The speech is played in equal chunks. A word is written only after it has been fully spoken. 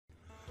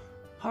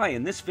Hi,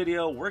 in this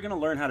video we're going to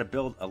learn how to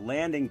build a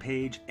landing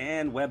page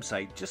and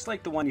website just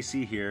like the one you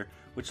see here,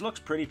 which looks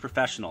pretty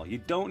professional. You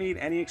don't need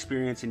any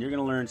experience and you're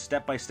going to learn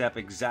step by step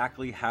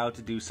exactly how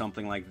to do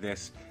something like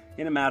this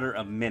in a matter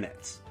of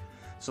minutes.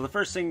 So the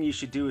first thing you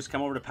should do is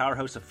come over to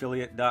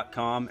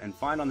powerhouseaffiliate.com and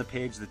find on the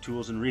page the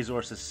tools and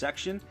resources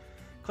section.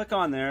 Click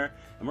on there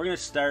and we're going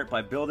to start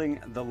by building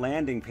the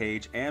landing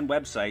page and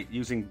website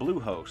using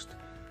Bluehost.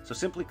 So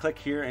simply click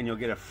here and you'll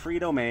get a free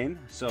domain.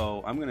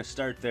 So I'm going to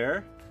start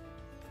there.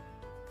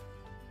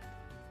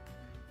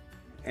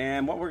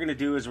 And what we're going to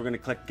do is we're going to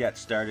click Get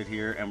Started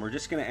here, and we're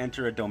just going to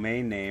enter a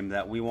domain name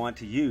that we want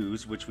to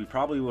use, which we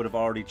probably would have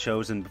already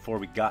chosen before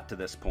we got to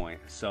this point.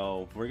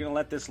 So we're going to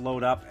let this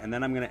load up, and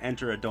then I'm going to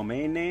enter a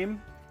domain name,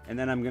 and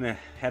then I'm going to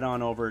head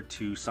on over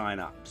to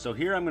sign up. So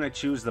here I'm going to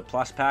choose the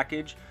Plus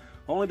package,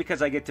 only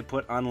because I get to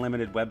put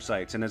unlimited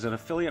websites. And as an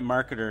affiliate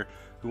marketer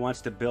who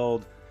wants to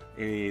build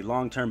a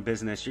long-term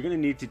business, you're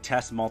going to need to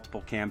test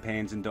multiple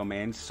campaigns and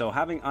domains. So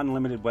having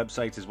unlimited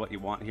websites is what you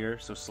want here.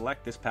 So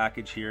select this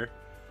package here.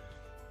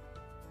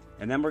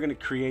 And then we're going to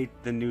create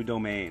the new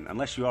domain,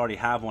 unless you already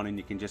have one and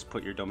you can just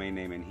put your domain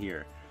name in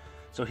here.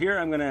 So here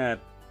I'm going to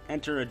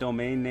enter a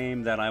domain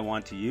name that I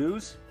want to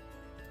use.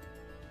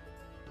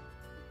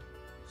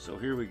 So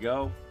here we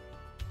go.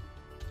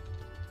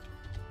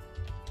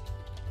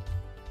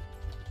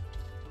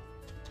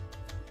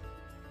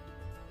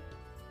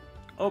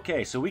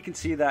 Okay, so we can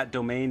see that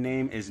domain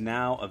name is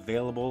now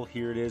available.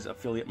 Here it is,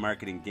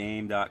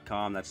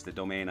 affiliatemarketinggame.com. That's the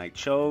domain I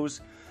chose.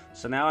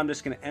 So now I'm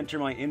just going to enter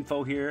my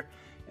info here.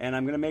 And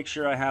I'm going to make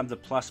sure I have the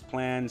Plus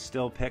plan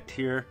still picked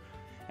here.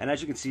 And as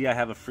you can see, I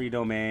have a free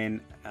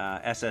domain,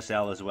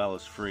 SSL as well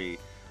as free.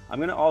 I'm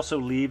going to also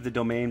leave the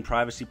domain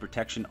privacy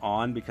protection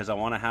on because I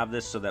want to have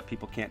this so that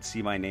people can't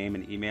see my name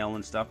and email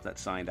and stuff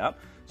that's signed up.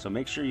 So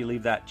make sure you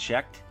leave that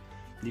checked.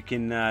 You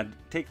can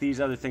take these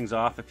other things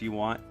off if you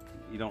want.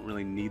 You don't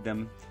really need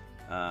them.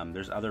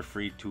 There's other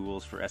free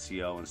tools for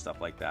SEO and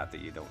stuff like that that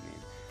you don't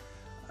need.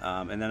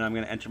 And then I'm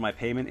going to enter my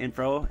payment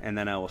info, and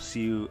then I will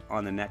see you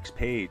on the next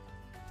page.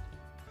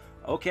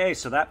 Okay,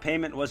 so that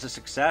payment was a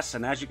success,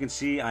 and as you can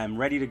see, I'm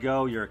ready to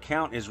go. Your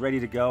account is ready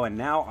to go, and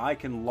now I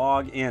can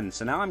log in.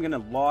 So now I'm going to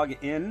log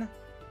in.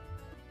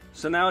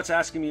 So now it's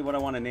asking me what I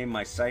want to name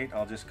my site.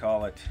 I'll just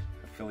call it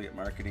Affiliate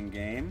Marketing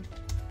Game.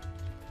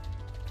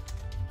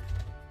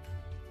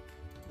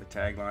 The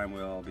tagline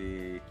will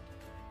be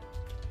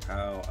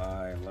how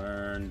I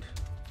learned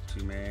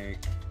to make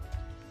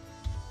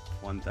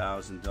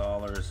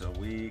 $1,000 a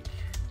week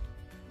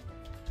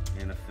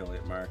in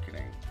affiliate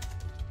marketing.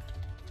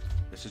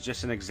 This is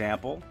just an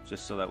example,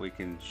 just so that we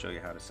can show you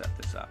how to set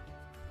this up.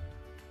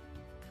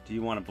 Do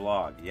you want to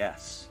blog?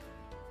 Yes.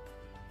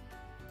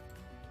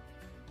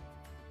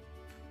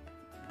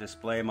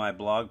 Display my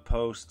blog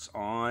posts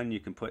on. You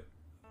can put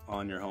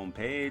on your home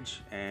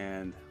page,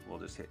 and we'll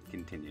just hit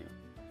continue.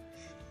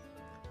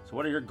 So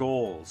what are your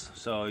goals?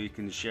 So you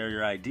can share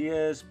your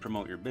ideas,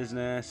 promote your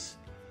business,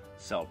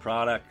 sell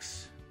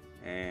products,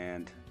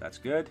 and that's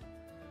good.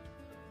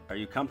 Are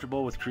you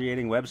comfortable with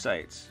creating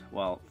websites?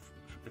 Well,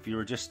 if you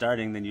were just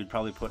starting, then you'd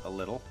probably put a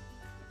little.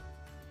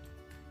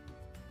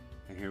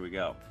 And here we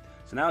go.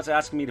 So now it's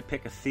asking me to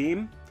pick a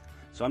theme.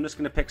 So I'm just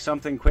going to pick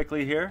something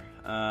quickly here.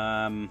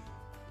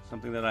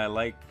 Something that I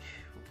like,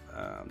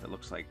 that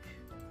looks like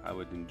I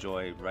would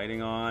enjoy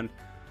writing on.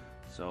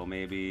 So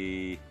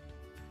maybe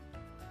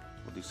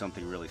we'll do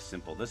something really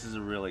simple. This is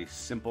a really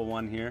simple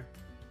one here.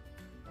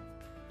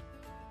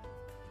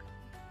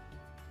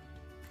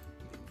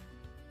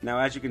 Now,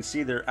 as you can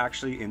see, they're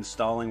actually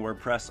installing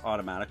WordPress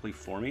automatically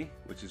for me,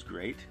 which is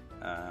great.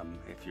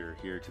 If you're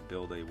here to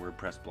build a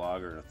WordPress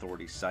blog or an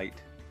authority site,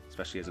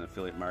 especially as an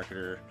affiliate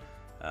marketer,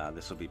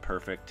 this will be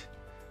perfect.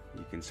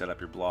 You can set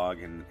up your blog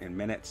in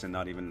minutes and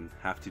not even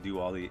have to do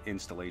all the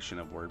installation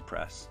of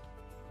WordPress.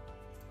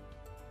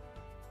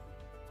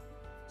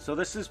 So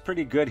this is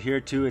pretty good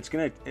here too. It's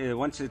gonna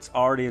once it's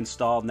already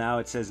installed, now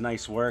it says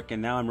nice work,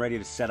 and now I'm ready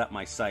to set up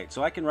my site.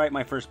 So I can write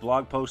my first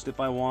blog post if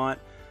I want.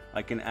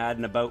 I can add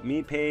an About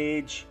Me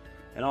page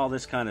and all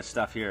this kind of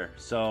stuff here.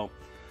 So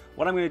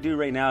what I'm going to do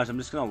right now is I'm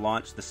just going to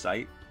launch the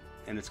site,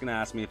 and it's going to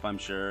ask me if I'm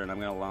sure, and I'm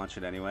going to launch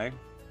it anyway.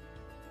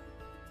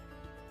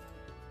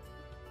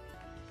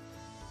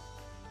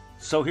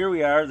 So here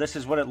we are. This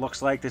is what it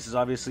looks like. This is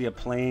obviously a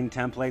plain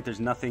template. There's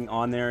nothing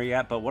on there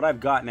yet, but what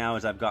I've got now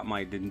is I've got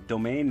my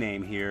domain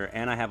name here,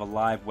 and I have a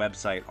live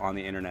website on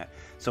the internet.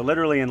 So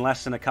literally in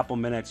less than a couple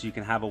minutes you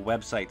can have a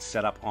website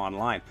set up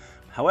online.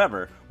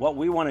 However, what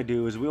we want to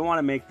do is we want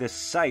to make this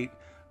site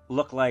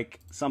look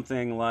like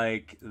something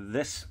like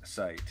this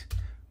site,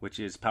 which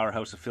is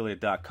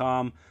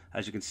powerhouseaffiliate.com.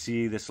 As you can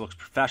see, this looks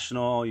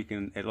professional.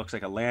 It looks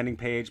like a landing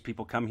page.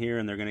 People come here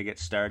and they're going to get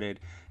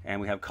started,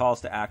 and we have calls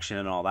to action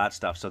and all that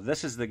stuff. So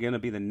this is going to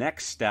be the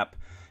next step,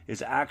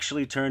 is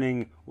actually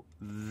turning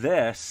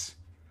this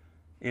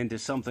into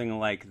something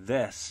like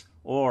this,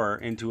 or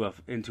into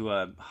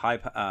a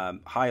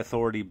high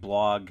authority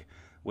blog,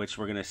 which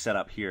we're going to set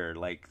up here,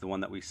 like the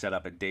one that we set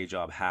up at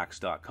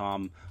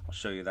dayjobhacks.com. I'll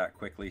show you that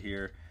quickly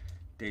here.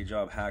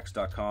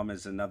 Dayjobhacks.com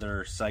is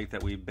another site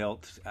that we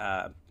built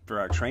for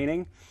our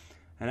training.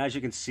 And as you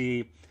can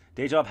see,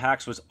 Dayjob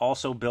Hacks was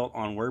also built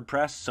on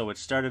WordPress. So it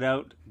started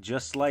out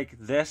just like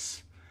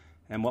this.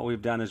 And what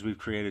we've done is we've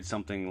created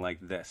something like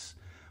this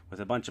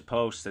with a bunch of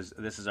posts.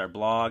 This is our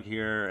blog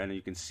here, and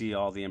you can see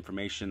all the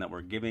information that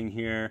we're giving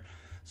here.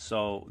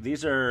 So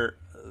these are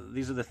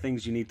the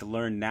things you need to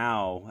learn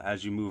now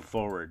as you move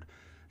forward.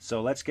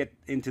 So let's get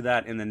into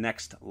that in the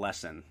next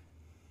lesson.